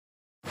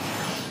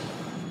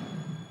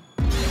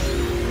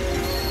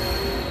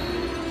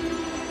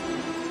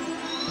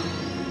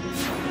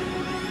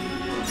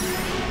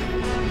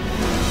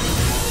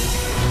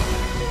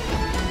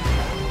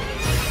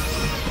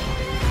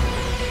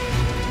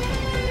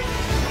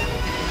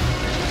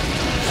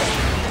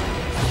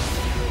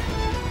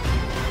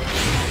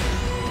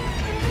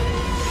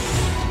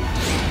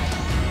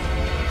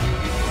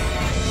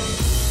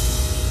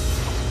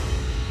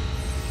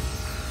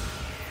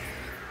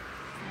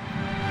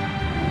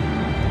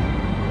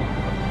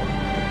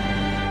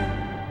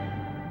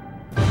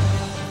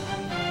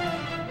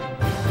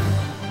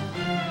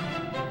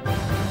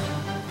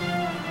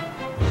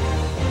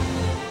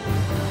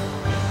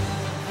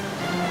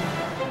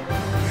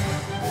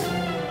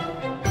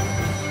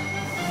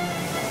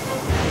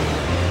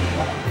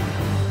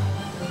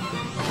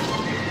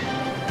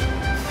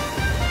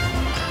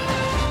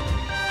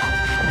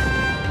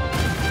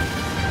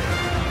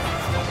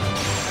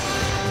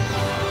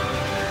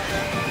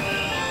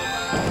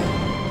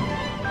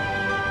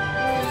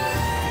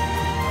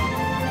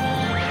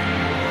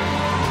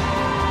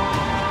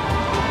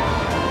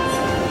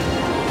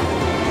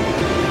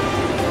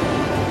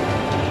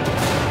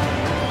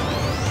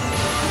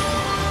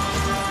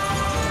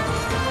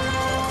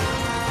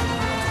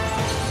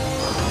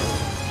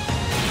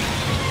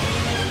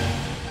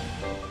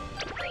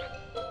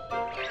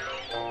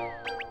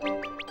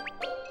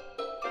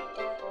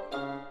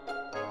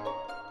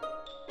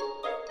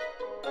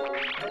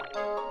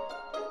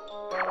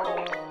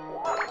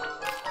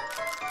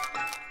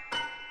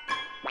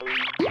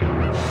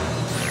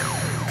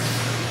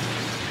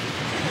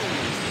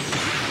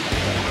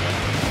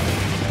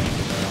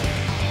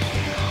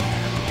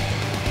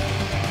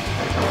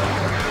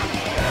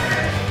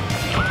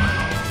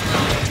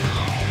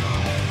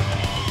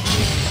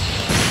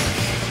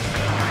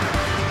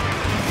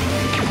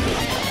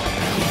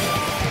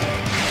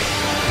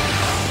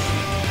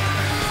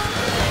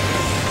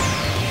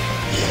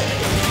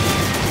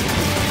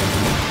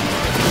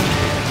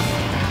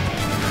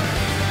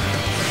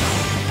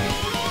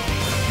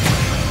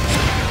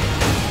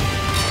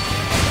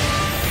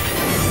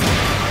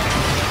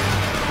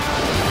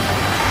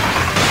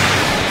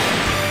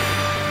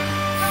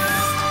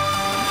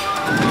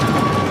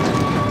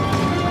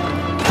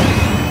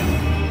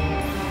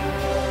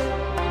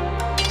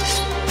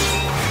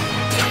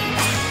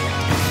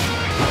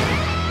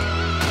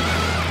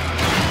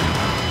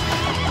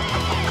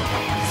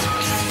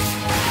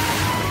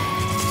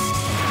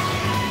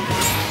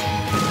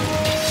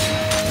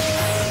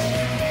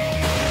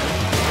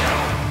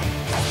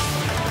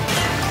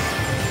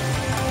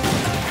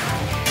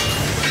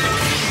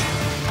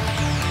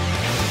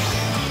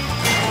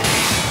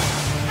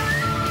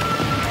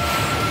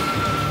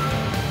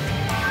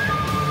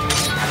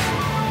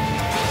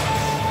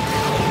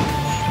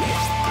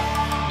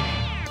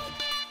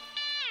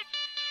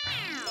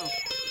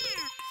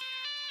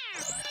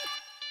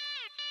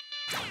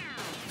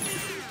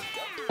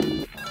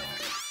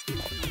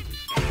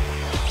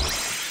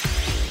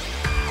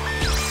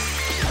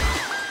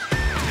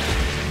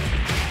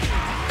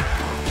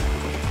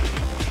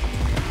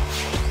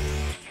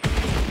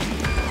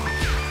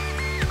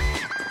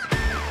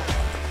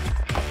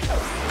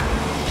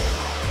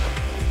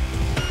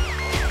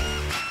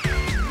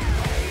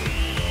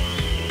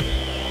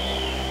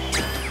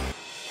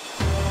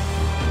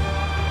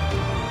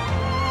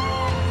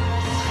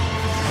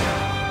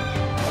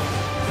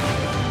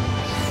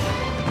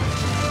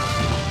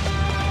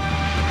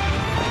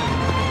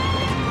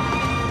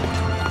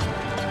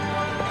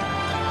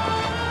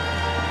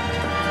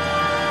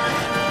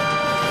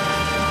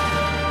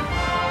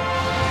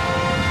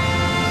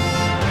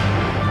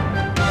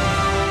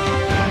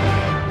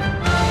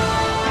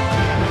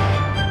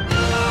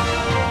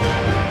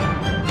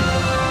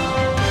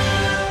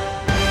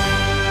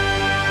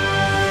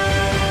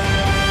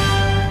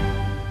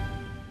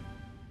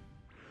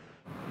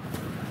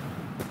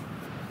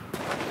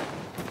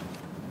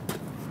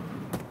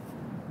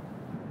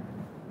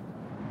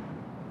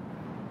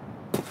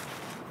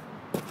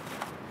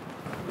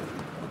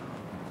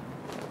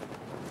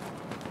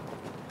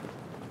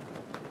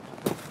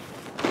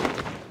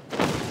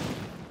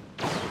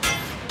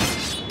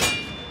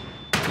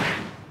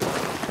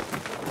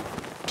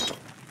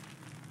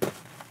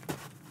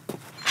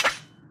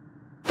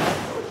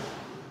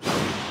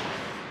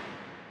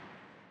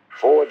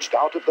emerged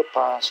out of the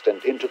past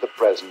and into the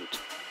present,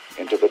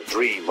 into the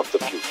dream of the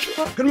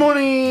future. Good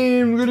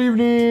morning, good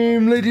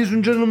evening, ladies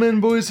and gentlemen,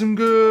 boys and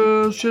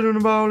girls, children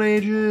of all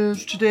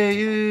ages. Today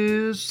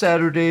is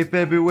Saturday,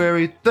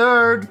 February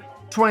 3rd,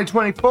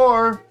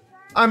 2024.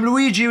 I'm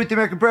Luigi with the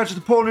American Branch of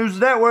the Pole News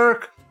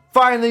Network.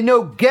 Finally,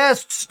 no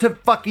guests to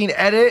fucking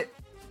edit.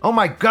 Oh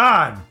my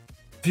god.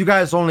 If you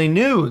guys only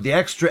knew the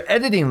extra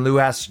editing Lou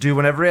has to do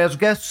whenever he has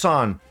guests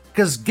on.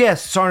 Because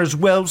guests aren't as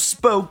well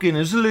spoken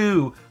as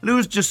Lou.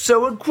 Lou's just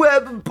so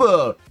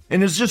incredible.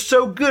 And it's just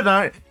so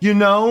good. You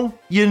know,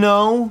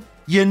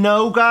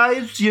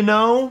 guys,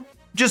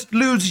 just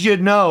Lou's,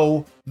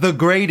 the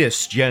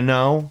greatest,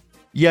 Lou's,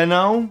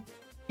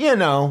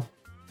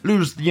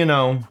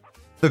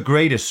 the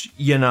greatest,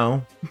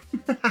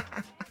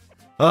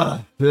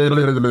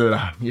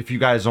 If you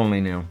guys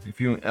only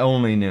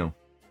knew,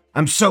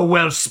 I'm so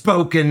well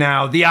spoken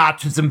now. The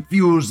autism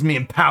fuels me,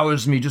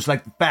 empowers me just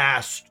like the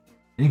fast.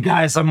 And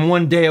guys, I'm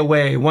one day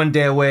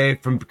away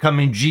from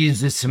becoming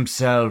Jesus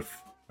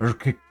himself, or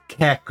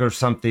Kek or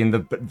something,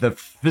 the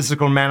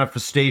physical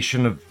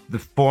manifestation of the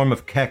form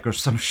of Kek or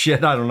some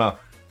shit, I don't know.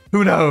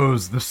 Who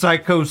knows? The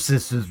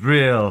psychosis is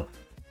real.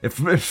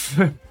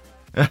 The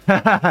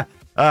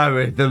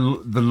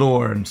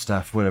lore and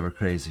stuff, whatever,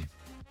 crazy.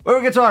 What are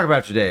we gonna talk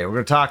about today? We're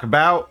gonna talk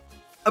about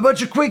a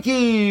bunch of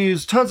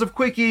quickies, tons of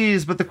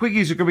quickies, but the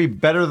quickies are gonna be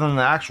better than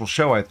the actual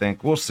show, I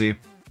think. We'll see.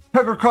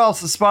 Tucker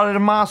Carlson spotted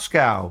in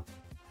Moscow.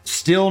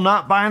 Still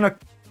not buying a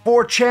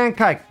 4chan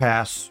kike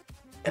pass.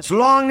 As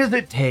long as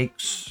it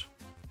takes.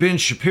 Ben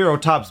Shapiro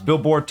tops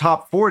Billboard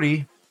Top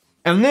 40.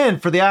 And then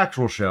for the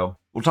actual show,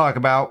 we'll talk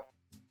about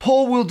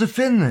Poll will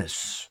defend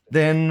this.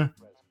 Then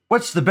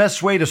what's the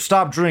best way to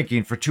stop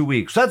drinking for 2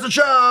 weeks? That's the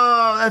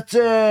show. That's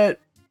it.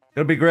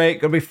 It'll be great.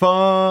 It'll be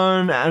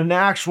fun. And an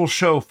actual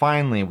show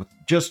finally with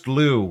just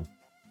Lou.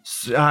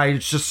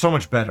 It's just so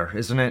much better,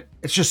 isn't it?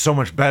 It's just so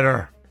much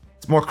better.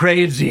 It's more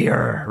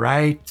crazier,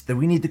 right? That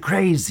we need the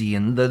crazy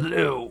and the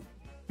Lou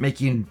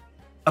making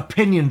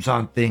opinions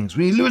on things.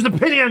 We need Lou's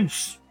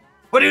opinions.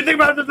 What do you think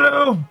about the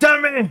Lou?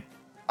 Tell me.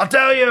 I'll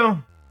tell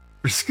you.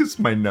 Just kiss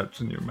my nuts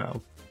in your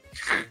mouth.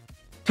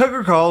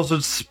 Tucker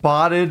Carlson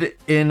spotted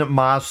in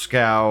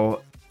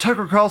Moscow.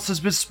 Tucker Carlson has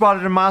been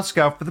spotted in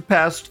Moscow for the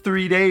past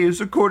 3 days,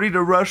 according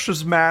to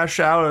Russia's MASH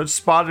outlet.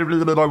 Spotted.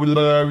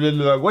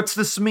 What's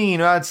this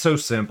mean? It's so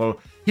simple.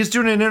 He's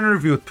doing an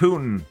interview with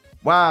Putin.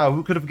 Wow,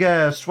 who could have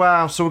guessed?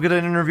 Wow, so we'll get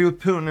an interview with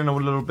Putin in a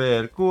little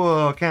bit.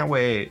 Cool, can't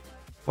wait.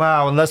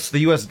 Wow, unless the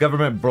US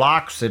government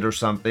blocks it or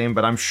something,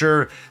 but I'm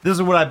sure this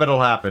is what I bet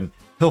will happen.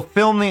 He'll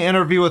film the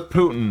interview with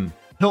Putin.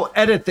 He'll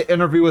edit the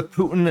interview with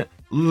Putin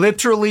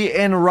literally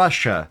in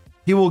Russia.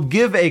 He will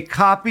give a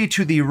copy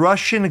to the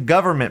Russian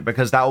government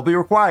because that will be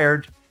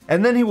required.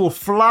 And then he will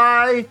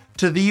fly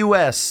to the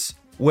US,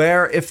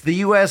 where if the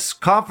US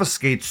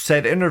confiscates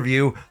said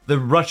interview, the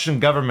Russian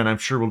government, I'm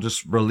sure, will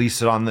just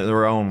release it on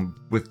their own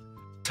with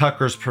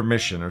Tucker's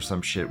permission or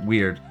some shit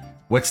weird.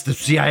 What's the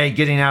CIA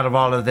getting out of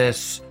all of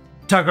this?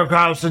 Tucker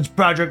Carlson's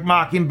Project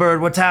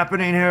Mockingbird. What's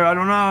happening here? I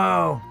don't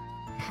know.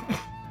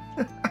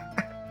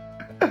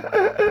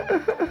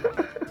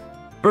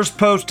 First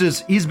post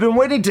is, he's been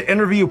waiting to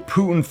interview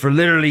Putin for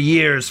literally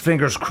years.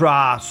 Fingers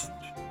crossed.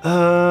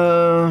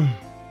 I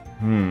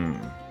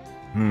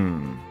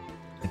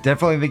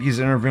definitely think he's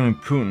interviewing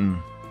Putin.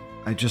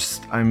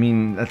 I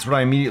mean, that's what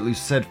I immediately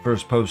said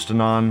first post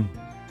and on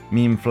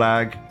meme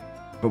flag.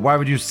 But why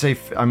would you say,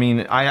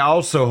 I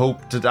also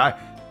hope to die.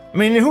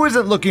 Who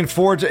isn't looking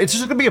forward to, it's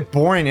just gonna be a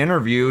boring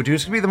interview, dude.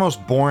 It's gonna be the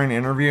most boring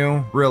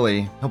interview,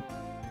 really.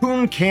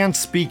 Putin can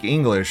speak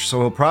English, so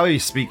he'll probably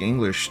speak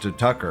English to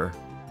Tucker.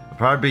 It'll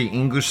probably be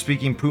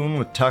English-speaking Putin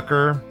with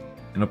Tucker,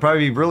 and it'll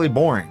probably be really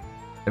boring.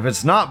 If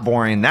it's not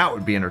boring, that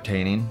would be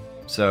entertaining.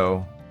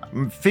 So,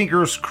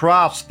 fingers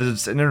crossed that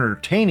it's an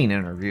entertaining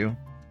interview.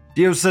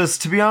 Dio says,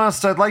 to be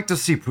honest, I'd like to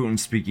see Putin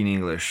speaking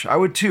English. I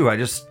would too. I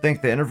just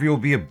think the interview will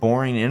be a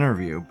boring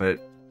interview. But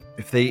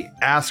if they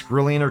ask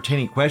really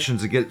entertaining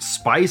questions and get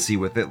spicy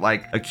with it,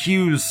 like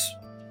accuse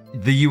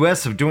the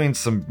US of doing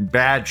some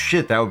bad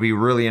shit, that would be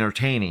really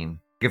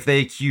entertaining. If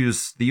they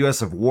accuse the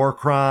US of war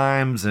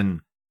crimes and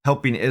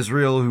helping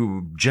Israel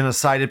who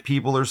genocided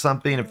people or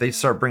something, if they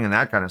start bringing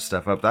that kind of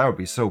stuff up, that would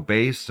be so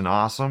based and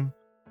awesome.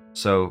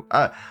 So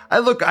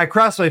I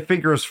cross my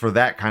fingers for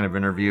that kind of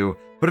interview.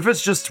 But if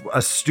it's just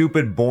a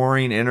stupid,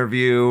 boring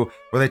interview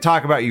where they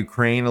talk about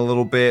Ukraine a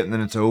little bit and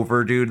then it's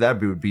over, dude, that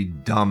would be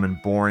dumb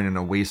and boring and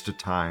a waste of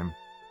time.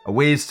 A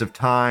waste of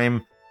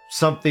time,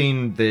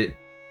 something that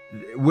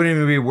wouldn't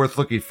even be worth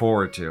looking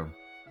forward to.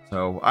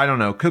 So, I don't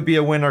know. Could be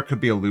a winner, could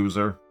be a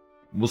loser.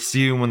 We'll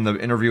see when the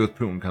interview with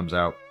Putin comes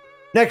out.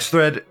 Next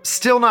thread,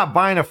 still not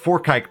buying a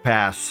 4kike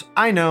pass.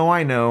 I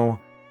know.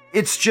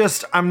 It's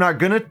just, I'm not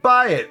gonna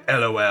buy it,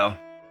 LOL.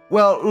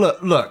 Well,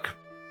 look.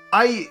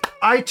 I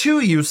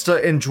too used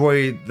to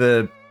enjoy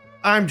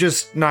I'm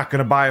just not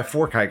gonna buy a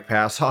 4kike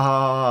pass, ha ha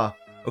ha.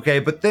 Okay,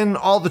 but then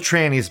all the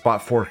trannies bought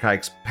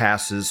 4kike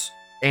passes,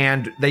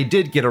 and they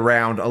did get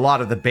around a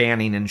lot of the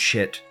banning and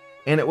shit.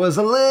 And it was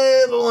a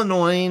little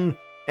annoying,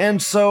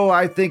 And so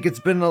I think it's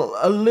been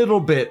a little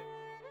bit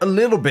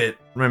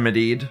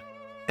remedied.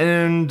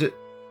 And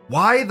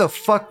why the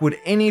fuck would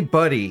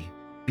anybody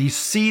be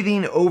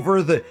seething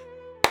over the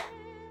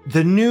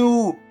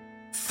new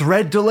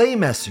thread delay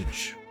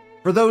message?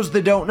 For those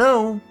that don't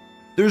know,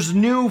 there's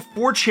new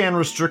 4chan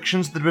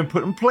restrictions that have been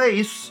put in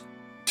place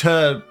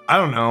to, I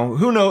don't know,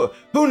 who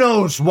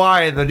knows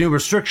why the new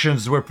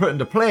restrictions were put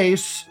into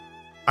place.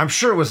 I'm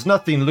sure it was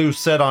nothing Lou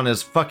said on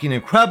his fucking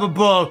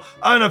incredible,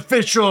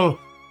 unofficial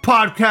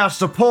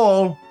podcast of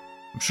poll.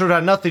 I'm sure it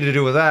had nothing to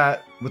do with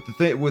that,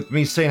 with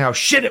me saying how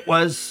shit it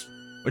was,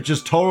 which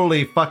is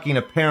totally fucking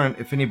apparent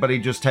if anybody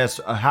just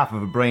has a half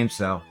of a brain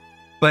cell.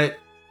 But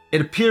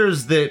it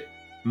appears that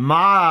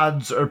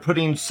mods are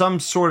putting some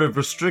sort of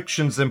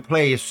restrictions in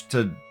place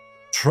to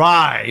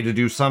try to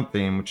do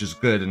something, which is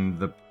good in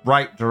the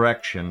right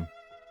direction.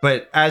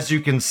 But as you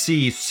can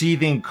see,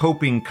 seething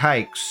coping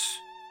kikes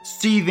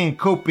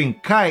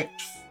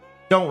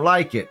don't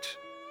like it.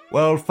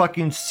 Well,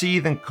 fucking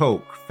seethe and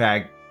coke,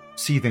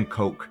 seethe and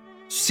coke.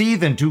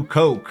 Seethe and do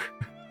coke.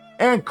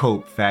 And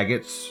coke,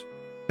 faggots.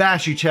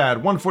 Bashy Chad,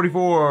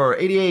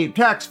 144.88,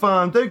 tax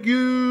fund, thank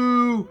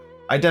you!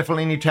 I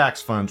definitely need tax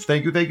funds.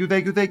 Thank you. I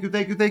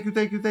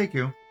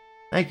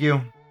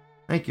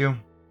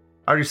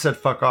already said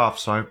fuck off,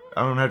 so I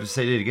don't have to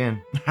say it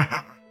again.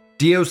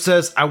 Dio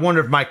says, I wonder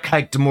if my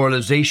kike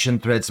demoralization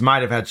threads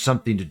might have had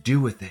something to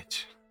do with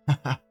it.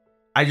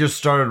 I just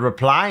started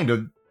replying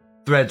to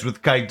threads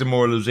with kike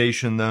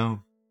demoralization,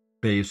 though.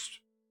 Based.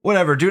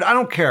 Whatever, dude, I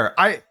don't care.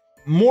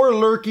 More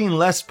lurking,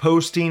 less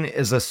posting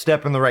is a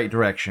step in the right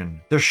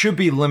direction. There should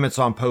be limits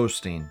on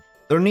posting.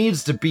 There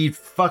needs to be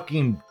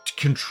fucking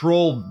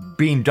control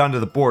being done to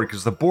the board,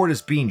 because the board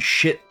is being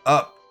shit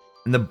up,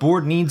 and the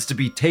board needs to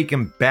be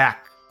taken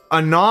back.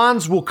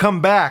 Anons will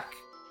come back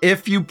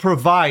if you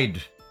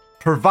provide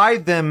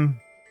them,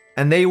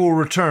 and they will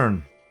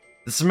return.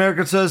 This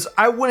American says,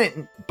 I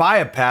wouldn't buy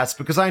a pass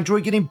because I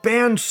enjoy getting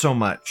banned so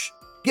much.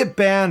 Get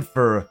banned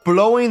for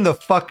blowing the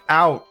fuck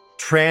out,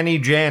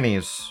 tranny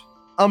jannies.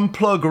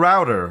 Unplug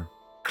router.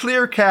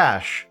 Clear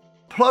cache.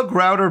 Plug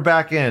router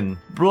back in.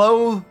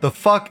 Blow the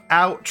fuck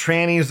out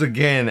trannies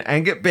again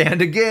and get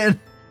banned again.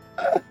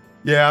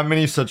 Yeah,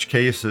 many such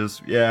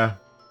cases. Yeah.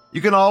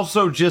 You can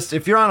also just,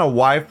 if you're on a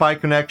Wi-Fi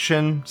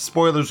connection,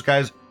 spoilers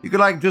guys, you could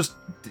like just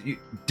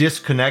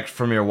disconnect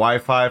from your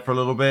Wi-Fi for a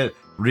little bit,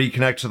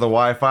 reconnect to the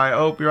Wi-Fi.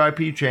 Oh, your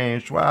IP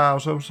changed. Wow,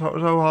 so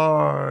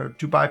hard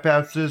to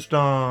bypass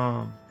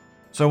system.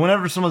 So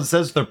whenever someone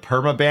says they're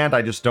permabanned,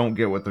 I just don't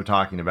get what they're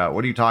talking about.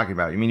 What are you talking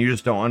about? You mean you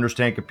just don't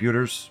understand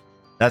computers?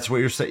 That's what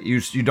you're saying?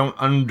 You don't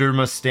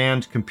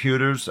understand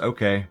computers?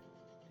 Okay.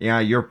 Yeah,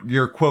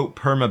 you're quote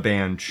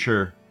permabanned,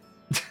 sure.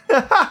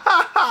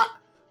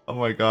 Oh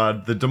my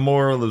god, the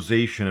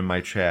demoralization in my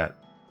chat.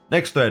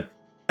 Next thread.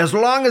 As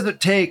long as it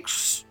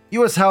takes,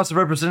 U.S. House of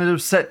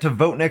Representatives set to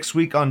vote next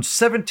week on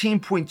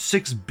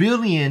 $17.6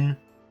 billion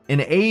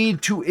in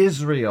aid to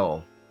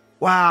Israel.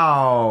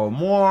 Wow,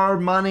 more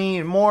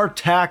money, more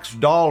tax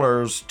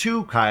dollars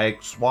to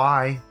kikes.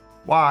 Why?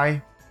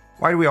 Why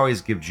do we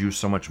always give Jews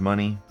so much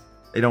money?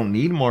 They don't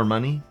need more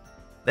money.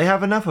 They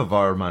have enough of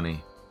our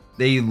money.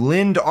 They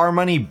lend our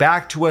money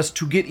back to us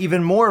to get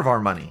even more of our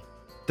money.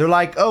 They're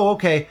like, oh,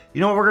 okay,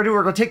 you know what we're gonna do?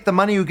 We're gonna take the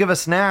money you give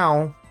us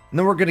now, and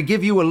then we're gonna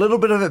give you a little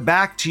bit of it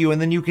back to you,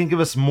 and then you can give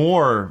us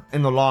more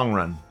in the long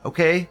run,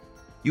 okay?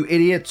 You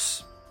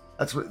idiots.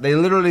 That's what they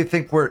literally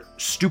think, we're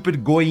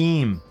stupid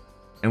goyim,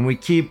 and we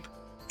keep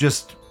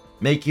just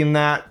making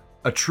that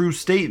a true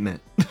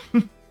statement.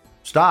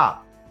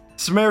 Stop.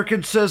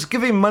 Samaritan says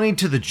giving money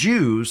to the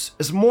Jews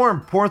is more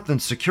important than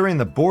securing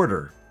the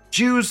border.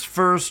 Jews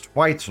first,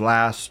 whites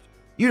last.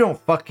 You don't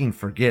fucking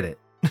forget it.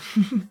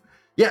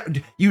 Yeah,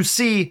 you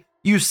see,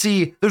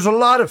 there's a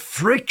lot of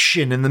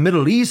friction in the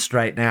Middle East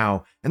right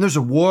now, and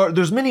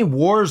there's many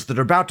wars that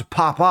are about to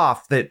pop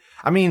off that,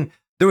 I mean,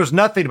 there was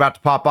nothing about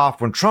to pop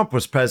off when Trump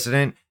was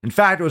president. In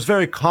fact, it was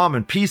very calm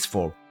and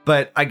peaceful.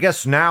 But I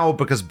guess now,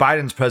 because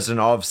Biden's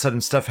president, all of a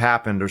sudden stuff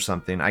happened or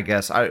something, I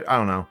guess. I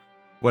don't know.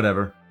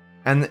 Whatever.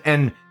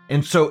 And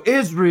so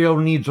Israel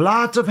needs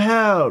lots of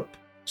help.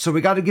 So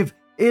we got to give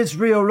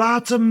Israel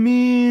lots of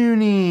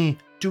money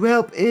to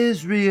help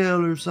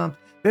Israel or something.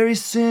 Very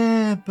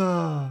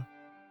simple.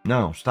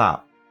 No,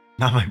 stop.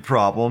 Not my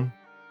problem.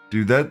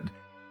 Dude,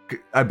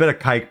 I bet a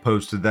kike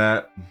posted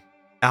that.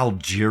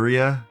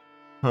 Algeria?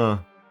 Huh.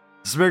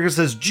 Smirka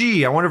says,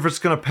 gee, I wonder if it's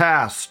gonna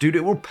pass. Dude,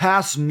 it will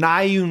pass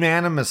nigh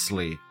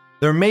unanimously.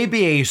 There may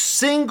be a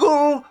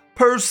single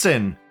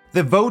person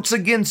that votes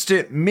against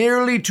it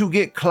merely to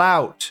get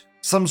clout.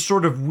 Some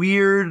sort of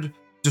weird,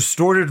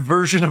 distorted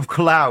version of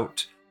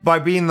clout by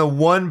being the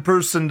one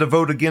person to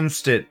vote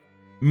against it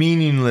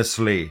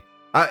meaninglessly.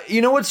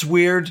 You know what's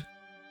weird?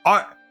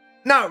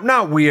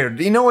 Not weird.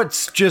 You know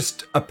what's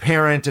just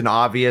apparent and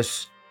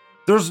obvious?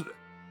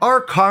 Our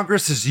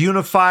Congress is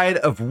unified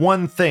of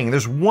one thing.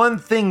 There's one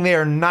thing they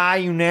are nigh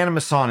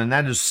unanimous on, and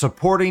that is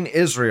supporting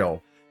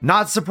Israel.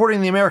 Not supporting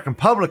the American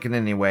public in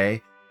any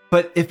way,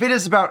 but if it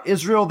is about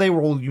Israel, they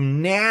will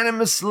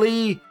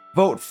unanimously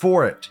vote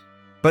for it.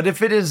 But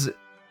if it is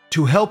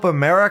to help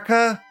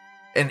America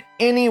in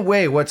any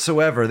way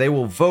whatsoever, they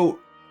will vote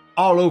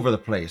all over the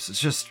place.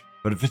 It's just,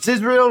 but if it's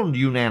Israel,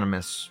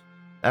 unanimous.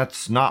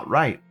 That's not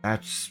right.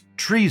 That's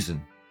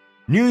treason.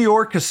 New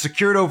York has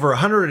secured over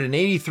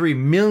 183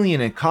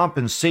 million in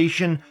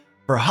compensation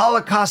for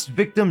Holocaust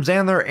victims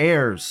and their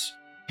heirs.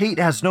 Hate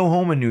has no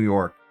home in New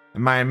York,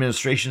 and my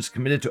administration is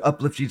committed to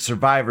uplifting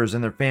survivors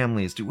and their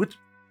families. Dude, what?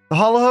 The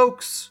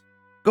Holocaust?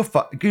 Go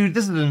fuck, dude.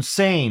 This is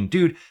insane,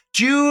 dude.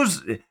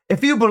 Jews,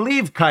 if you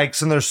believe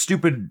kikes and their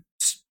stupid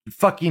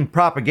fucking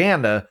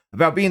propaganda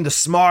about being the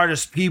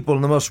smartest people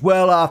and the most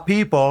well-off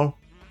people,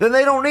 then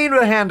they don't need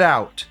a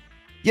handout.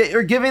 Yet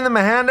you're giving them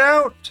a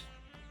handout?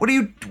 What are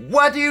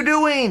you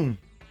doing?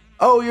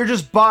 Oh, you're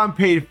just bond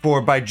paid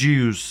for by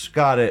Jews.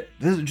 Got it.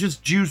 This is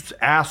just Jews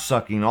ass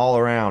sucking all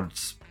around.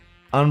 It's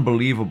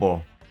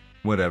unbelievable.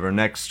 Whatever.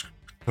 Next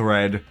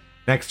thread.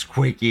 Next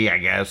quickie, I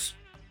guess.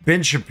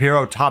 Ben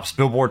Shapiro tops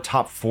Billboard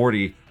Top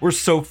 40. We're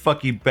so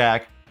fucking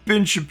back.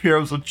 Ben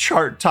Shapiro's a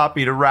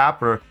chart-topping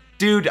rapper.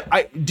 Dude,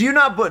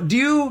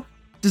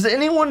 does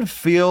anyone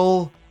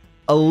feel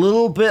a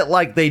little bit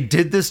like they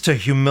did this to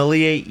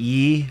humiliate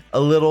Ye a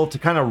little, to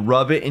kind of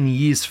rub it in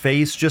Ye's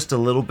face just a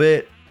little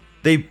bit?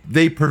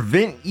 They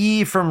prevent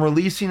Ye from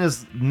releasing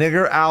his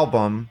nigger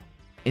album,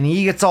 and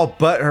Ye gets all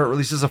butthurt,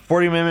 releases a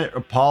 40-minute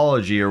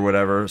apology or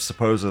whatever,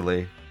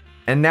 supposedly.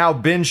 And now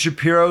Ben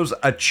Shapiro's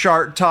a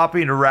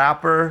chart-topping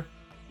rapper?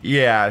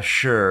 Yeah,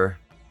 sure.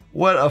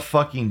 What a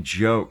fucking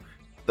joke.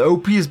 The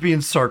OP is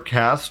being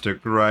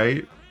sarcastic,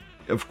 right?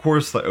 Of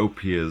course the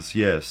OP is,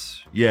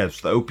 yes.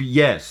 Yes, the OP,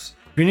 yes.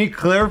 If you need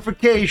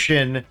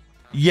clarification,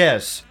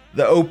 yes,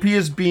 the OP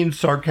is being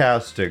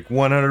sarcastic,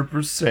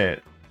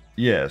 100%.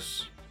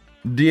 Yes.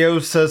 Dio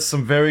says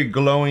some very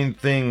glowing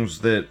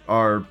things that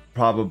are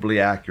probably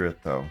accurate,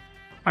 though.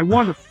 I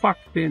want to fuck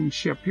Ben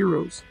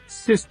Shapiro's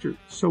sister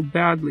so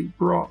badly,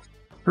 bro.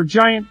 Her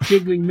giant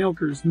jiggling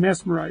milkers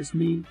mesmerize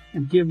me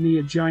and give me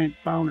a giant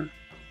boner.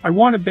 I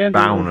want to bend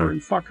her over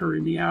and fuck her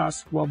in the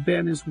ass while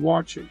Ben is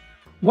watching.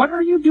 What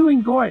are you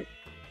doing, Goy?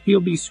 He'll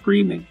be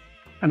screaming,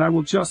 and I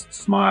will just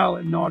smile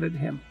and nod at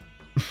him.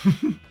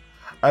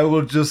 I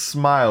will just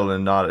smile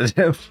and nod at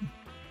him.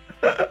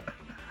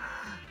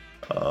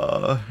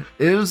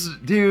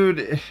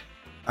 Dude,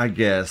 I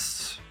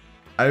guess.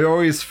 I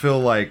always feel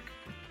like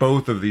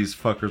both of these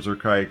fuckers are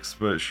kikes,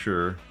 but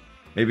sure.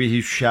 Maybe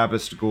he's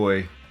Shabbos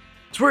Goy.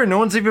 It's weird, no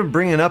one's even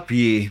bringing up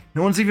Ye.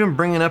 No one's even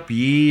bringing up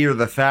Ye or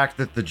the fact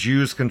that the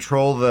Jews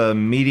control the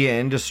media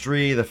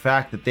industry, the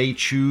fact that they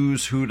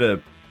choose who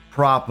to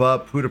prop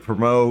up, who to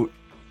promote,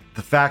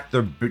 the fact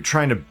they're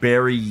trying to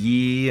bury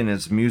Ye and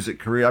his music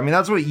career. I mean,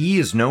 that's what Ye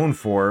is known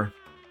for.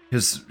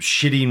 His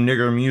shitty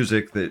nigger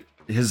music,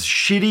 his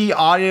shitty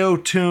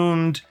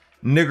audio-tuned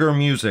nigger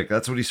music.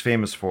 That's what he's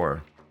famous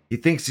for. He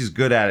thinks he's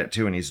good at it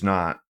too, and he's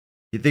not.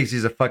 He thinks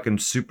he's a fucking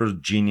super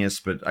genius,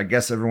 but I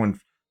guess everyone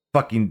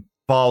fucking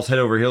falls head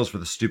over heels for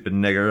the stupid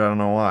nigger. I don't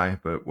know why,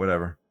 but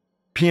whatever.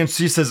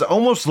 PNC says,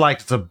 almost like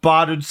it's a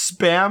botted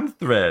spam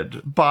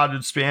thread.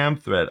 Botted spam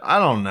thread. I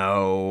don't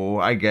know,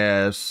 I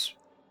guess.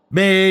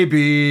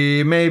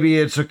 Maybe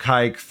it's a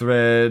kike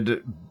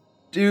thread.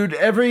 Dude,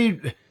 every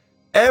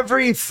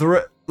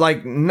thread,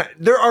 like,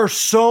 there are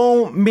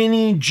so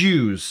many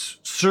Jews,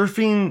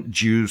 surfing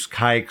Jews,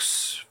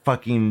 kikes,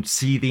 fucking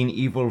seething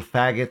evil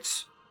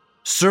faggots,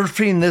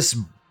 surfing this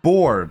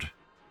board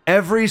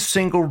every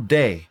single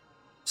day,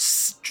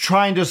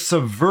 trying to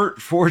subvert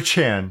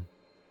 4chan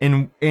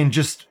in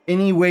just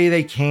any way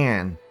they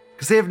can,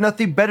 because they have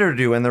nothing better to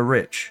do and they're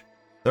rich.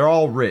 They're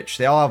all rich.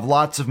 They all have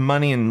lots of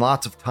money and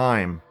lots of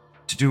time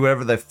to do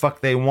whatever the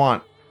fuck they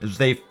want as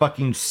they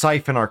fucking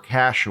siphon our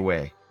cash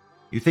away.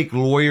 You think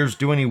lawyers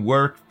do any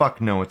work?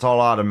 Fuck no, it's all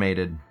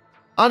automated.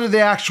 On to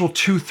the actual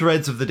 2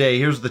 threads of the day.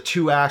 Here's the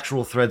 2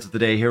 actual threads of the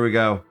day. Here we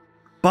go.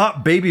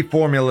 Bought baby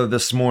formula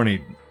this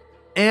morning,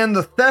 and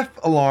the theft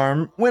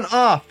alarm went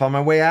off on my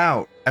way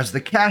out. As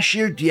the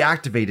cashier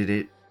deactivated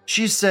it,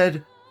 she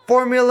said,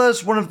 "Formula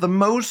is one of the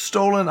most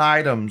stolen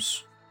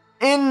items.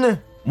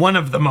 In one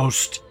of the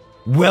most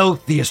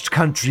wealthiest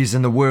countries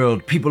in the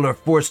world, people are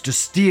forced to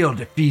steal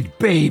to feed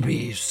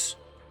babies."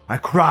 I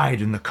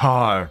cried in the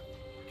car.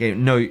 Okay,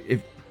 no,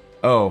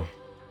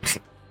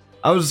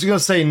 I was gonna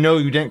say no,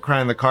 you didn't cry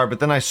in the car, but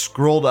then I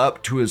scrolled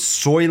up to his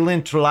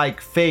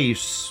Soylent-like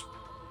face.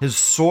 His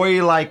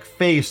soy-like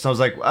face, and I was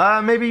like,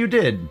 maybe you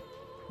did.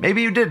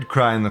 Maybe you did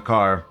cry in the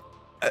car.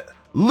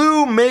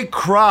 Lou may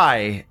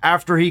cry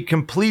after he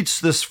completes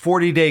this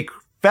 40-day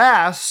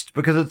fast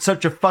because it's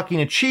such a fucking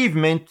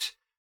achievement.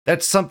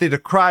 That's something to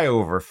cry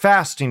over.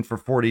 Fasting for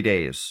 40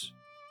 days.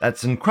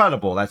 That's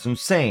incredible. That's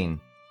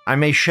insane. I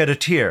may shed a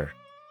tear.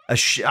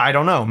 I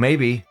don't know.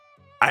 Maybe.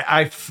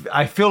 I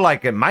feel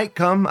like it might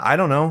come. I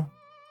don't know.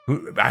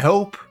 I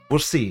hope. We'll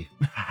see.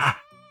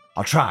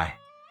 I'll try.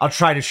 I'll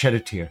try to shed a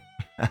tear.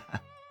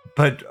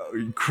 But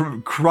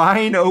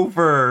crying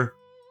over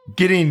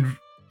getting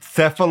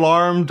theft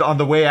alarmed on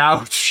the way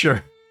out?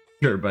 Sure,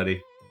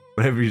 buddy.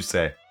 Whatever you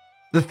say.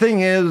 The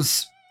thing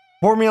is,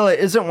 formula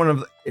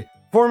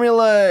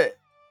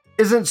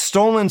isn't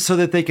stolen so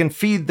that they can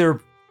feed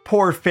their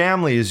poor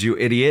families, you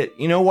idiot.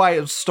 You know why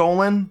it's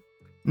stolen?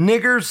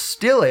 Niggers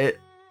steal it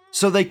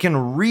so they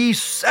can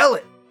resell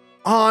it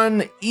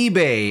on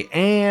eBay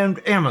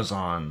and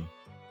Amazon.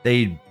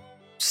 They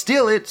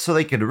steal it so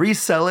they can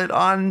resell it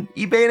on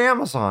eBay and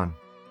Amazon.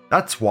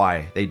 That's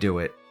why they do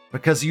it.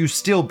 Because you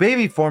steal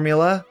baby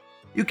formula,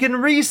 you can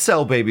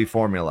resell baby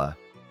formula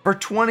for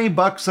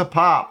 $20 a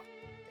pop.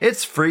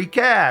 It's free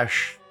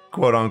cash,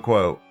 quote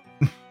unquote.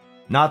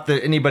 Not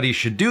that anybody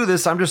should do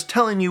this, I'm just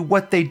telling you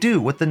what they do,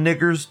 what the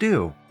niggers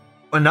do.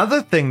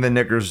 Another thing the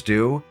niggers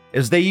do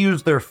is they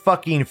use their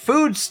fucking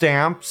food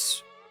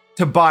stamps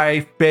to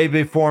buy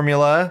baby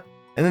formula,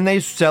 and then they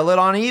sell it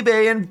on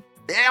eBay and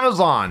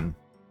Amazon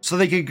so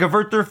they can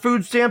convert their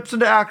food stamps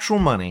into actual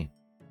money.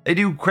 They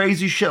do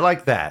crazy shit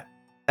like that.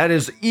 That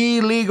is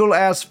illegal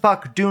as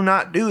fuck. Do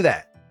not do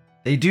that.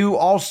 They do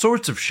all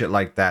sorts of shit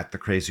like that, the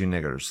crazy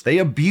niggers. They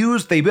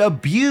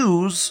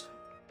abuse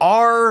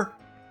our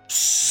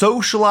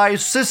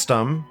socialized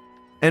system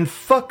and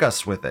fuck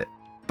us with it.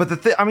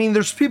 But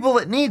there's people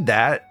that need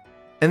that,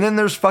 and then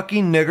there's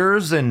fucking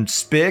niggers and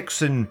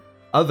spics and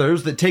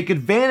others that take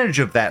advantage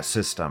of that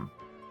system.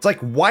 It's like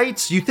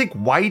whites. You think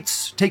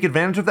whites take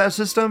advantage of that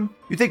system?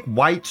 You think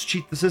whites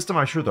cheat the system?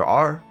 I'm sure there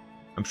are.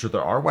 I'm sure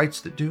there are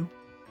whites that do.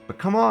 But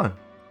come on.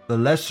 The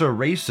lesser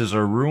races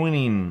are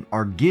ruining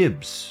our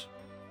gibs.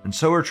 And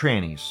so are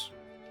trannies.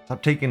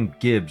 Stop taking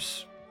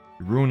gibs.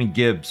 You're ruining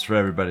gibs for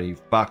everybody, you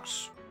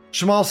fucks.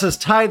 Shamal says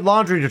Tide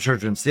laundry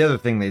detergent's the other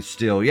thing they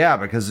steal. Yeah,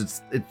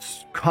 because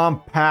it's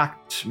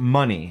compact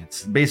money.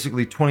 It's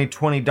basically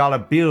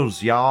 $20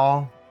 bills,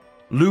 y'all.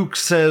 Luke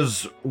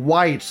says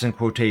whites in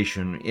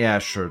quotation. Yeah,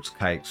 sure, it's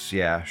kikes.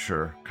 Yeah,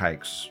 sure,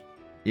 kikes.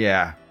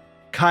 Yeah.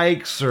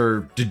 Kikes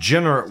or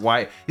degenerate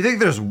white. You think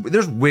there's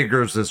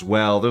wiggers as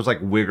well? There's like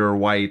wigger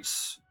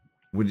whites.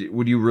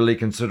 Would you really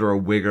consider a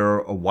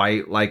wigger a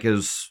white? Like,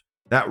 is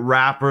that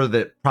rapper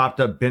that propped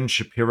up Ben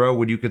Shapiro,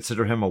 would you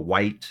consider him a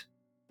white?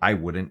 I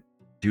wouldn't.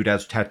 Dude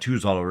has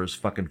tattoos all over his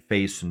fucking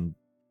face and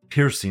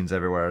piercings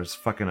everywhere. He's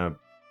fucking a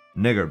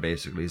nigger,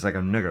 basically. He's like a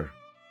nigger.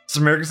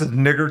 Some America says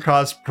nigger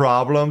caused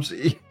problems.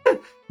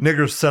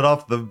 Nigger set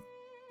off the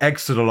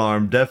exit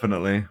alarm,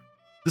 definitely.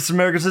 This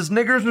America says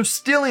niggers are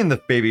stealing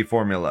the baby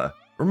formula.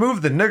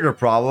 Remove the nigger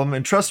problem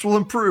and trust will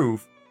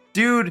improve.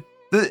 Dude,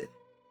 the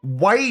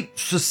white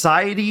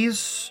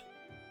societies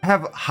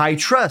have high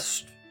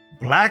trust.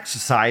 Black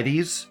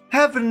societies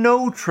have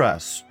no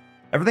trust.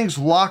 Everything's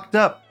locked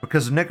up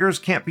because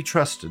niggers can't be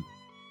trusted.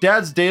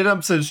 Dad's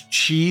datum says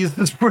cheese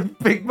is worth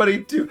big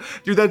money too.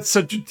 Dude, that's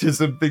such a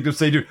tism thing to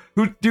say,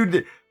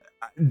 dude.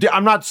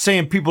 I'm not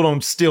saying people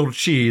don't steal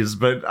cheese,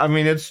 but I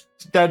mean,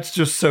 that's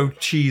just so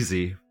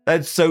cheesy.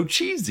 That's so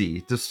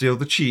cheesy to steal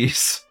the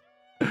cheese.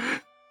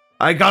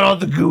 I got all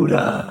the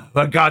Gouda.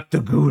 I got the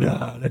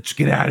Gouda. Let's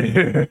get out of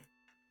here.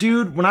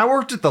 Dude, when I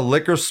worked at the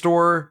liquor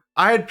store,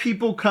 I had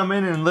people come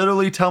in and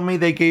literally tell me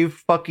they gave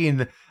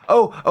fucking...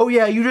 Oh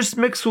yeah, you just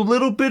mix a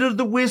little bit of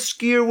the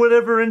whiskey or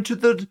whatever into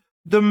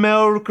the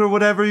milk or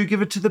whatever. You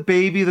give it to the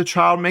baby. The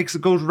child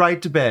goes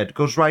right to bed,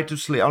 goes right to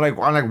sleep. I'm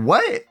like,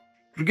 what?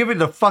 You're giving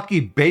the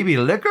fucking baby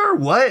liquor?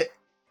 What?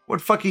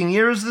 What fucking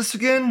year is this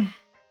again?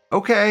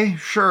 Okay,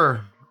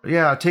 sure.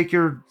 Yeah, take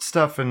your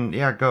stuff and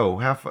yeah, go.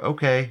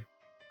 Okay.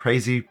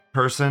 Crazy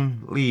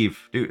person,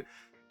 leave. Dude,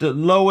 the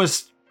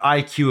lowest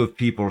IQ of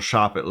people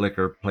shop at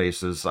liquor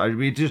places. I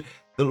mean, just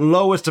the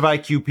lowest of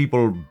IQ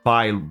people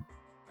buy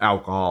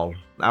alcohol.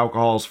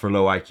 Alcohol's for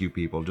low IQ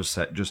people. Just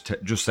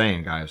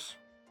saying, guys.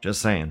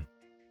 Just saying.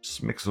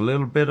 Just mix a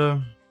little bit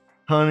of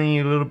honey,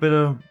 a little bit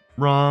of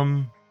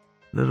rum,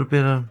 a little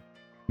bit of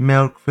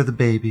milk for the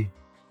baby.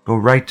 Go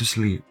right to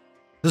sleep.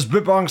 This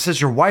Bitbong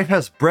says your wife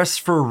has breasts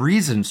for a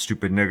reason,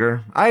 stupid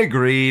nigger. I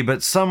agree,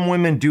 but some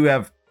women do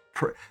have...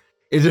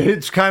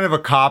 It's kind of a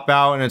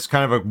cop-out, and it's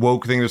kind of a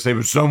woke thing to say,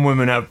 but some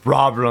women have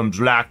problems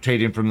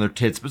lactating from their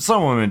tits, but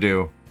some women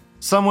do.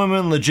 Some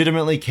women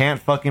legitimately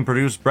can't fucking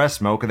produce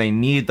breast milk, and they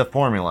need the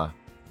formula.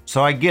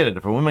 So I get it.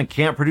 If a woman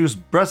can't produce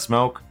breast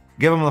milk,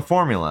 give them the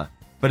formula.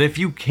 But if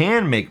you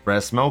can make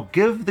breast milk,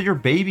 give your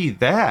baby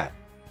that.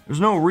 There's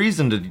no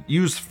reason to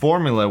use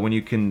formula when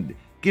you can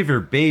give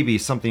your baby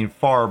something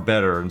far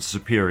better and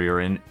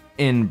superior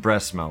in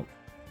breast milk.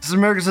 This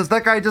America says,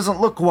 that guy doesn't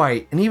look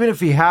white, and even if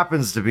he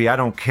happens to be, I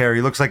don't care.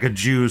 He looks like a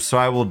Jew, so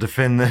I will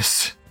defend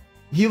this.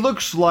 He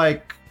looks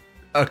like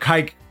a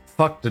kike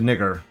fucked a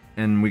nigger,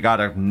 and we got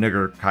a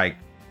nigger kike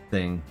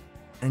thing.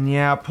 And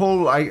yeah,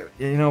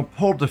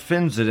 Paul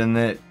defends it in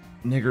that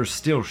niggers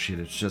steal shit.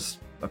 It's just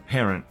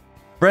apparent.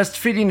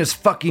 Breastfeeding is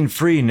fucking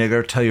free,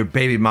 nigger. Tell your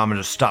baby mama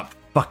to stop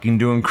fucking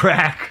doing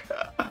crack.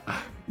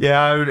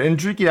 Yeah, and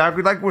drinking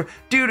alcohol. Like,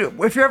 dude,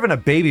 if you're having a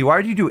baby,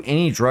 why do you do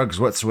any drugs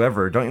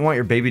whatsoever? Don't you want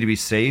your baby to be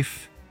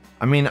safe?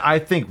 I mean, I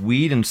think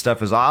weed and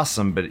stuff is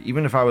awesome, but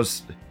even if I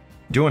was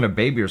doing a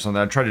baby or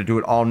something, I'd try to do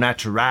it all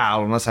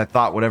natural, unless I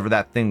thought whatever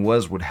that thing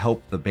was would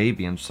help the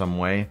baby in some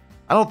way.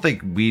 I don't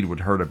think weed would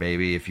hurt a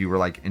baby if you were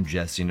like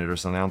ingesting it or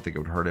something. I don't think it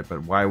would hurt it,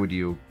 but why would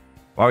you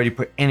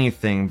put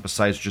anything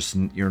besides just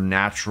your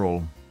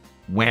natural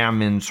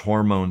whammons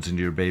hormones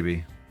into your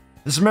baby?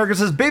 This American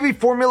says, baby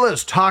formula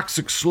is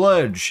toxic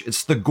sludge.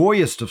 It's the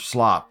goyest of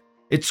slop.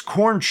 It's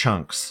corn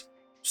chunks,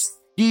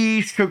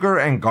 ski, sugar,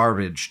 and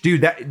garbage.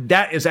 Dude,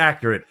 that is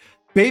accurate.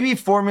 Baby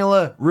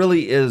formula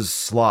really is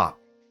slop.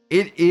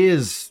 It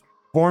is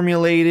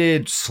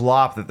formulated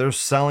slop that they're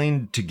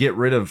selling to get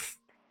rid of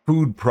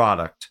food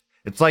product.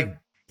 It's like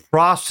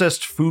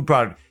processed food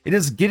product. It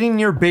is getting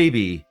your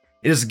baby,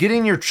 it is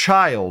getting your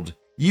child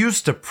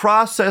used to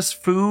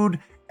processed food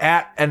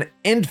at an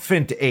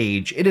infant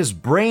age. It is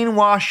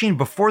brainwashing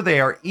before they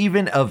are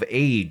even of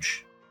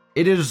age.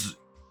 It is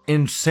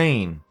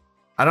insane.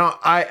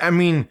 I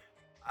mean,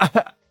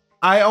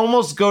 I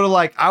almost go to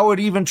like, I would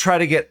even try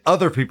to get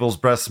other people's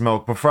breast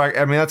milk before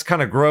I mean, that's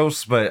kind of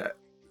gross, but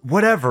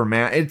whatever,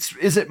 man.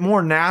 Is it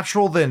more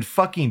natural than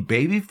fucking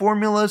baby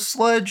formula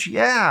sludge?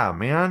 Yeah,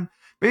 man.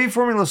 Baby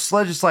formula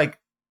sludge is like,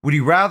 would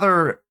you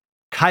rather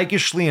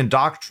kikishly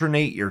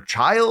indoctrinate your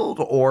child,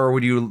 or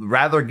would you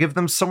rather give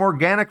them some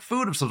organic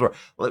food of some sort?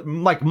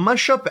 Like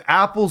mush up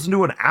apples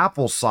into an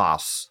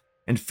applesauce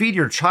and feed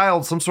your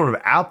child some sort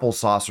of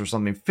applesauce or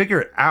something.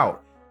 Figure it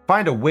out.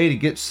 Find a way to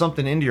get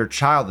something into your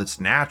child that's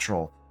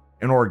natural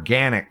and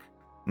organic,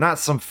 not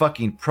some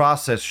fucking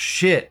processed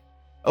shit.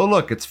 Oh,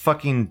 look, it's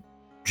fucking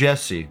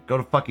Jesse. Go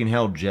to fucking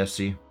hell,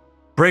 Jesse.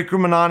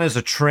 Breakroom Anon is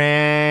a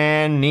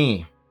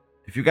tranny.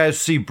 If you guys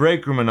see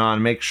Breakroom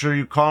Anon, make sure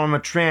you call him a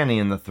tranny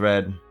in the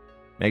thread.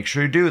 Make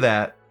sure you do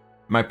that.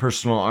 My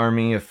personal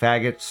army of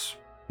faggots.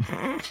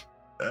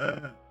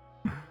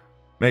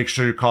 Make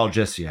sure you call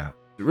Jesse out.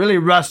 It really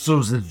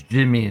rustles his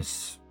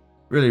jimmies.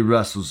 Really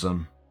rustles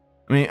them.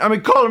 I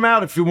mean, call him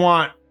out if you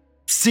want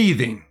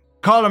seething.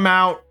 Call him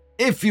out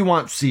if you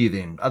want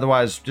seething.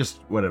 Otherwise,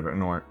 just whatever,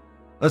 ignore it.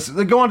 Let's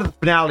go on to the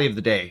finale of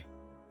the day.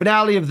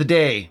 Finale of the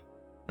day.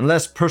 And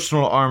less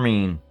personal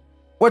arming.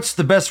 What's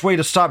the best way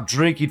to stop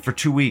drinking for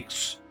 2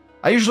 weeks?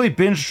 I usually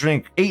binge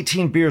drink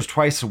 18 beers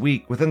twice a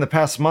week. Within the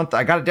past month,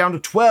 I got it down to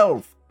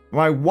 12.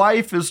 My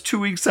wife is 2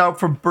 weeks out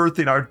from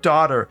birthing our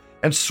daughter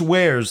and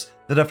swears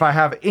that if I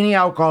have any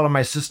alcohol in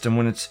my system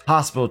when it's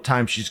hospital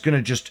time, she's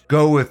gonna just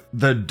go with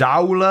the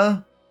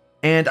doula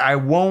and I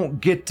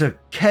won't get to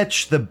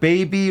catch the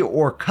baby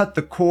or cut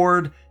the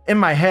cord. In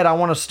my head, I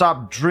want to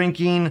stop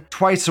drinking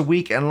twice a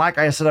week. And like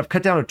I said, I've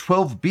cut down to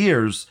 12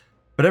 beers,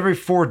 but every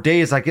 4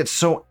 days I get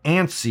so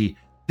antsy.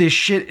 This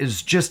shit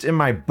is just in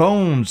my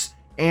bones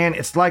and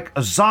it's like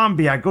a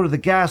zombie. I go to the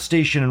gas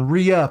station and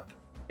re-up.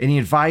 Any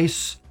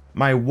advice?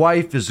 My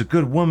wife is a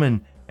good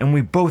woman and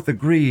we both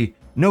agree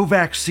no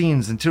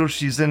vaccines until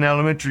she's in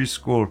elementary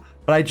school,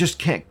 but I just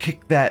can't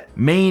kick that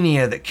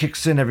mania that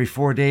kicks in every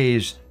 4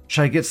 days.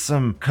 Should I get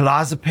some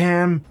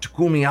clozapam to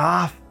cool me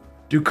off?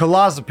 Dude,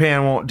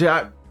 clozapam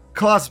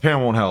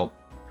won't help.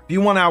 If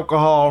you want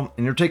alcohol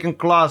and you're taking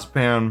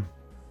clozapam,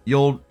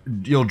 you'll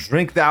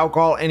drink the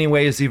alcohol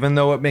anyways, even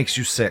though it makes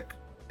you sick.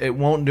 It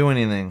won't do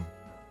anything.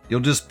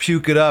 You'll just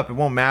puke it up. It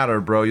won't matter,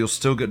 bro. You'll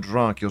still get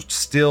drunk.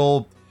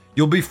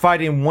 You'll be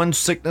fighting one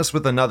sickness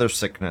with another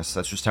sickness.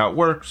 That's just how it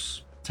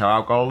works. That's how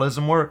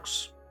alcoholism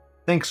works.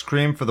 Thanks,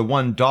 Cream, for the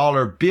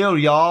 $1 bill,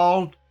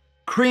 y'all.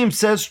 Cream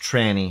says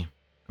tranny.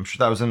 I'm sure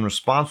that was in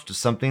response to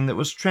something that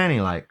was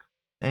tranny-like.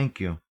 Thank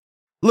you.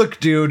 Look,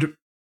 dude,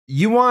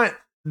 you want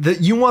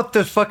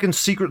the fucking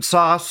secret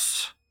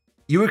sauce?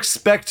 You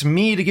expect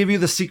me to give you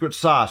the secret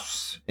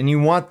sauce, and you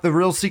want the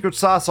real secret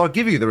sauce? I'll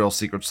give you the real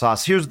secret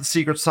sauce. Here's the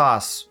secret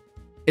sauce.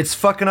 It's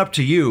fucking up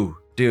to you,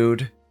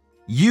 dude.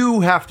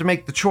 You have to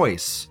make the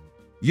choice.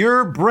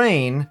 Your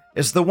brain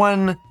is the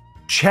one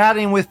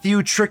chatting with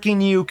you, tricking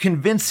you,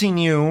 convincing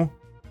you.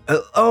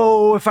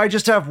 If I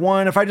just have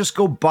one, if I just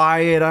go buy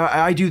it,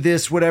 I do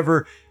this,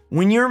 whatever.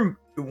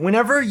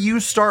 Whenever you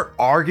start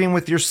arguing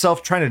with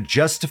yourself, trying to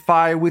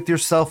justify with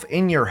yourself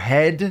in your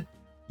head,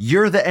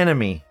 you're the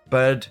enemy,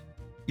 bud.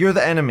 You're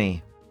the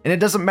enemy. And it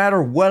doesn't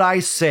matter what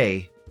I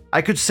say.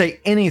 I could say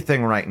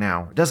anything right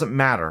now. It doesn't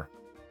matter.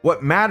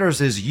 What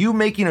matters is you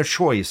making a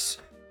choice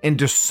and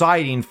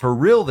deciding for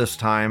real this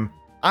time,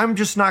 I'm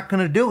just not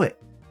going to do it.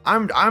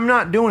 I'm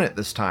not doing it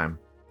this time.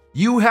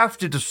 You have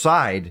to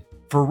decide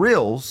for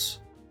reals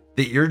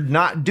that you're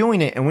not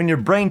doing it. And when your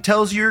brain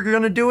tells you you're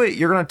going to do it,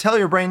 you're going to tell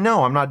your brain,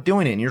 no, I'm not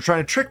doing it. And you're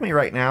trying to trick me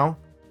right now.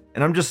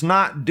 And I'm just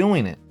not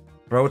doing it,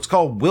 bro. It's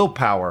called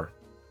willpower.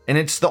 And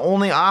it's the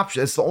only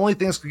option. It's the only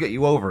thing that's going to get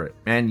you over it.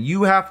 And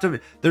you have to,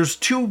 there's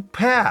two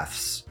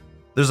paths.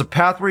 There's a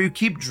path where you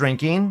keep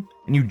drinking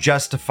and you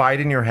justify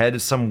it in your head in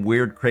some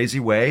weird, crazy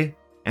way.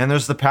 And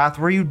there's the path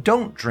where you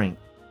don't drink.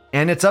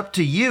 And it's up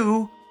to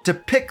you to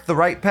pick the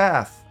right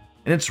path.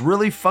 And it's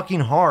really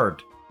fucking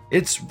hard.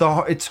 It's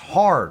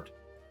hard.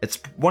 It's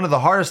one of the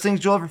hardest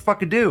things you'll ever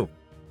fucking do.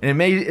 And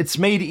it's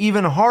made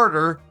even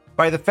harder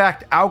by the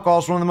fact alcohol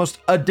is one of the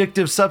most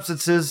addictive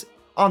substances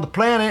on the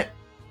planet.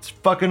 It's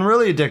fucking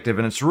really addictive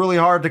and it's really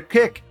hard to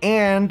kick.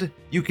 And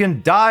you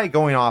can die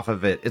going off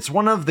of it. It's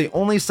one of the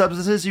only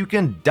substances you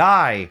can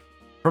die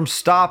from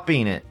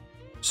stopping it.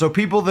 So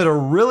people that are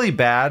really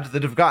bad,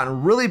 that have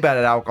gotten really bad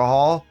at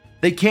alcohol,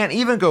 they can't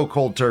even go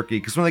cold turkey.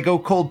 Because when they go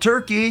cold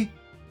turkey,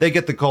 they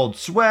get the cold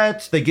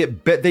sweats. They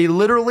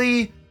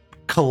literally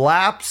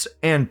collapse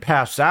and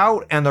pass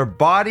out, and their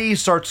body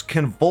starts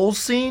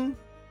convulsing,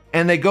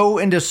 and they go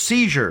into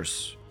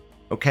seizures.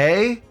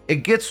 Okay?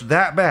 It gets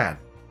that bad.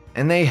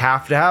 And they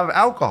have to have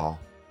alcohol.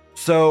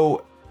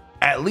 So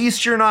at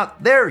least you're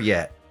not there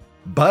yet.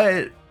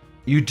 But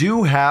you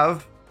do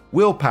have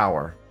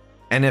willpower.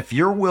 And if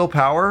your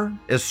willpower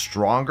is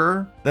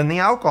stronger than the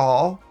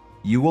alcohol,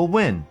 you will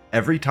win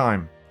every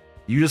time.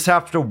 You just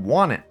have to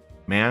want it,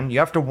 man. You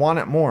have to want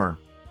it more.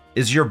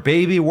 Is your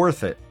baby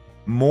worth it?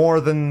 More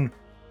than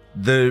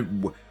the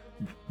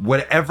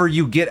whatever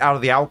you get out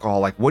of the alcohol?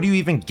 Like, what do you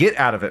even get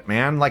out of it,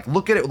 man? Like,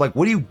 look at it. Like,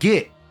 what do you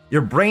get?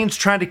 Your brain's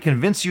trying to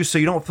convince you so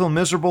you don't feel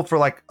miserable for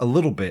like a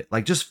little bit.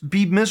 Like, just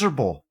be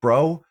miserable,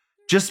 bro.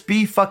 Just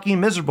be fucking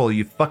miserable,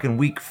 you fucking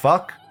weak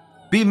fuck.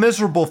 Be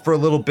miserable for a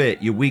little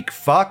bit, you weak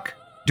fuck.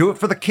 Do it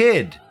for the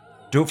kid.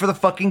 Do it for the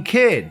fucking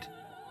kid.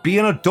 Be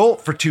an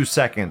adult for 2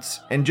 seconds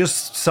and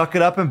just suck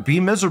it up and be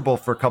miserable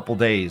for a couple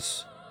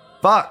days.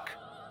 Fuck.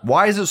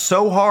 Why is it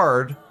so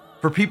hard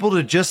for people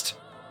to just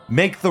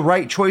make the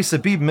right choice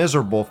and be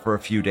miserable for a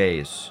few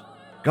days?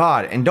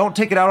 God, and don't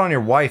take it out on your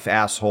wife,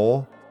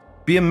 asshole.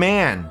 Be a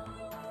man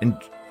and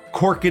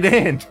cork it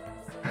in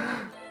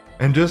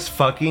and just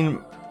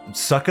fucking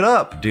suck it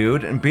up,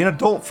 dude, and be an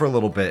adult for a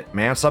little bit,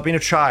 man. Stop being a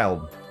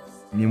child.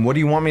 I mean, what do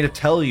you want me to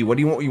tell you? What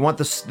do you want? You want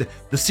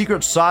the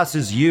secret sauce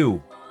is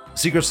you. The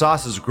secret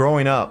sauce is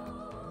growing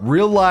up.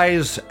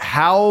 Realize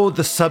how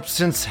the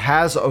substance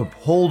has a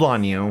hold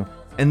on you,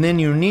 and then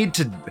you need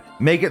to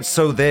make it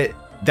so that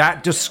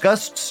that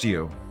disgusts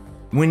you.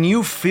 When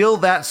you feel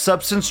that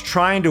substance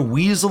trying to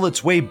weasel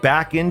its way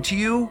back into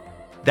you,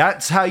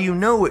 that's how you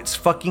know it's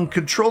fucking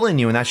controlling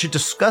you, and that should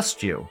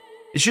disgust you.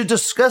 It should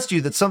disgust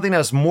you that something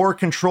has more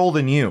control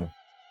than you.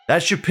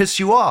 That should piss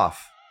you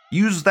off.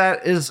 Use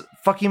that as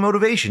fucking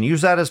motivation.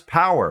 Use that as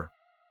power.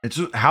 It's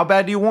how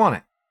bad do you want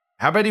it?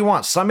 How bad do you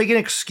want? Stop making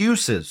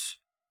excuses.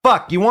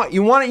 Fuck, you want it?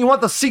 You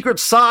want the secret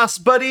sauce,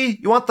 buddy?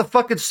 You want the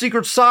fucking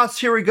secret sauce?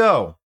 Here we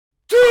go.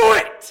 Do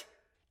it!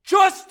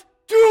 Just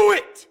do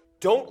it!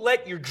 Don't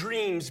let your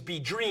dreams be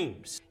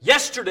dreams.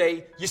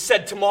 Yesterday, you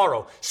said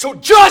tomorrow. So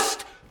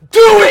just do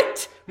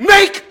it!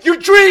 Make your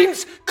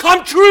dreams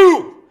come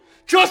true!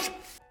 Just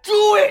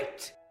do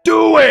it!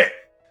 Do it!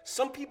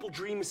 Some people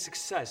dream of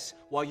success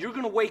while you're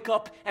gonna wake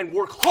up and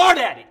work hard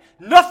at it.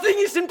 Nothing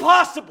is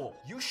impossible.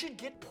 You should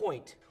get to a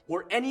point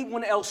where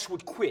anyone else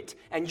would quit,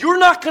 and you're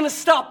not gonna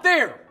stop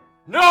there.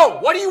 No,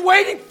 what are you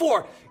waiting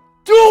for?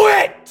 Do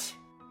it!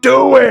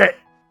 Do it!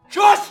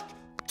 Just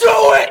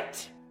do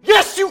it!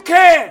 Yes, you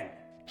can!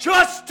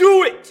 Just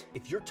do it!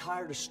 If you're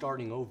tired of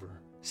starting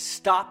over,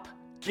 stop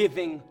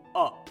giving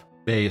up.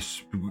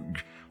 Base.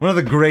 One of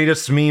the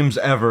greatest memes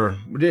ever.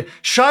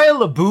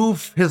 Shia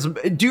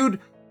LaBeouf, dude,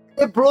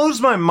 it blows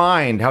my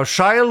mind how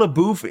Shia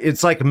LaBeouf,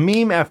 it's like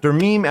meme after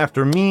meme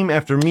after meme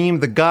after meme.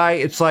 The guy,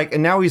 it's like,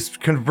 and now he's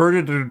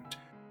converted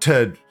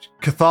to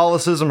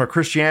Catholicism or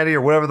Christianity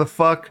or whatever the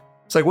fuck.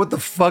 It's like, what the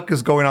fuck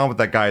is going on with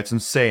that guy? It's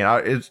insane.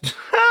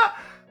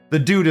 The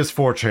dude is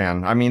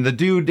 4chan. I mean, the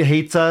dude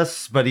hates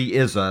us, but he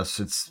is us.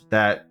 It's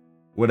that,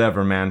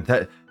 whatever, man.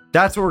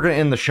 That's what we're gonna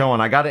end the show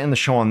on. I gotta end the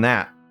show on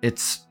that.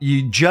 It's,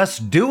 you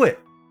just do it.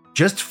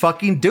 Just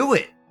fucking do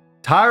it.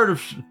 Tired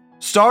of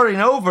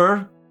starting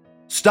over?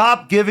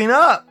 Stop giving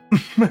up.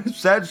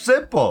 It's that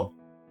simple.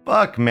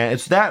 Fuck, man.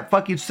 It's that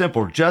fucking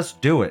simple.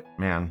 Just do it,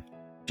 man.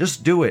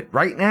 Just do it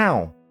right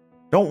now.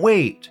 Don't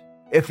wait.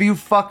 If you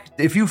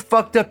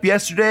fucked up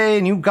yesterday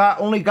and you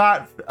only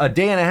got a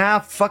day and a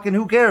half, fucking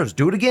who cares?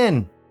 Do it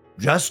again.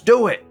 Just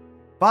do it.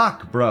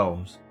 Fuck,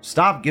 bro.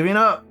 Stop giving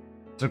up.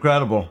 It's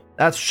incredible.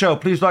 That's the show.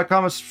 Please like,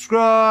 comment,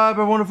 subscribe.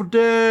 Have a wonderful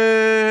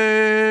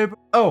day.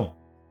 Oh,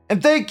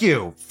 and thank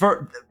you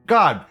for,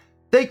 God,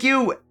 thank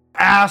you,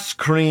 Ass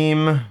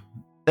Cream.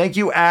 Thank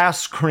you,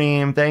 Ass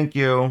Cream. Thank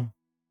you.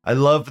 I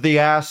love the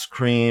ass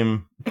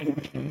cream.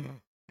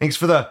 Thanks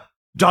for the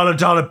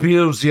dollar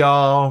bills,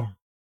 y'all.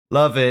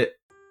 Love it.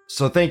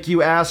 So thank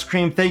you, Ass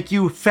Cream. Thank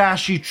you,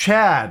 Fashy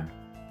Chad,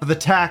 for the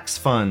tax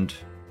fund.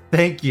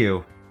 Thank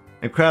you.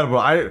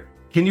 Incredible.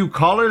 Can you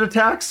call it a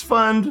tax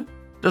fund?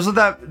 Doesn't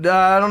that,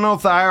 I don't know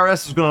if the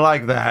IRS is gonna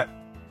like that.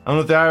 I don't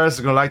know if the IRS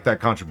is gonna like that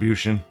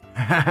contribution.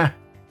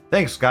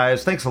 Thanks,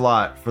 guys. Thanks a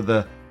lot for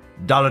the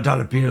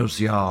dollar bills,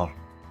 y'all.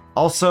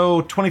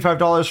 Also,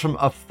 $25 from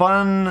a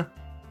fun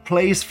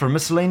place for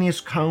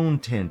miscellaneous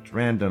content.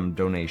 Random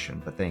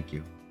donation, but thank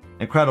you.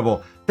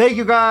 Incredible. Thank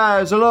you,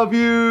 guys. I love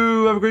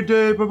you. Have a great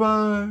day.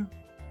 Bye-bye.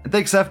 And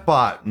thanks,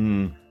 FBot.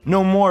 And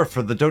no more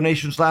for the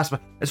donations last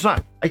month. It's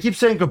not, I keep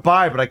saying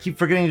goodbye, but I keep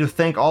forgetting to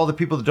thank all the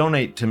people that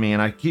donate to me.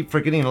 And I keep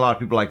forgetting a lot of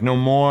people like No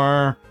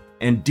More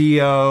and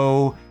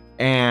Dio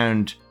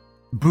and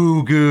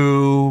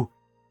Boogoo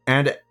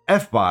and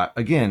FBot.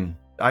 Again,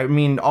 I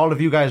mean, all of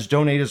you guys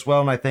donate as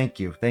well, and I thank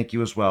you. Thank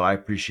you as well. I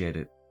appreciate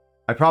it.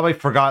 I probably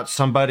forgot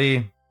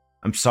somebody.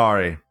 I'm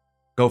sorry.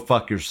 Go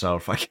fuck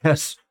yourself, I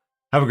guess.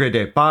 Have a great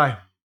day. Bye.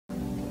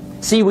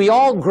 See, we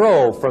all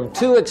grow from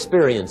two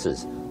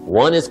experiences.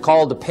 One is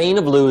called the pain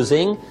of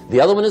losing. The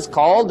other one is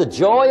called the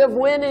joy of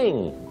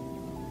winning.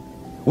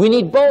 We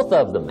need both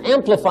of them.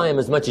 Amplify them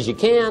as much as you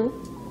can,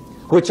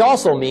 which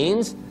also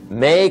means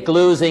make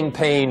losing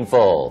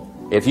painful.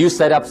 If you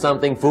set up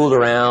something, fooled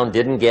around,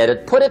 didn't get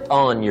it, put it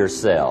on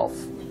yourself.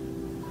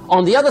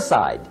 On the other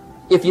side,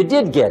 if you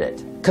did get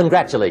it,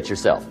 congratulate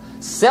yourself.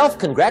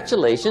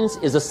 Self-congratulations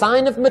is a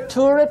sign of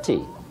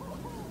maturity.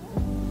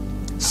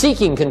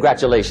 Seeking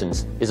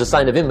congratulations is a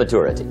sign of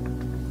immaturity.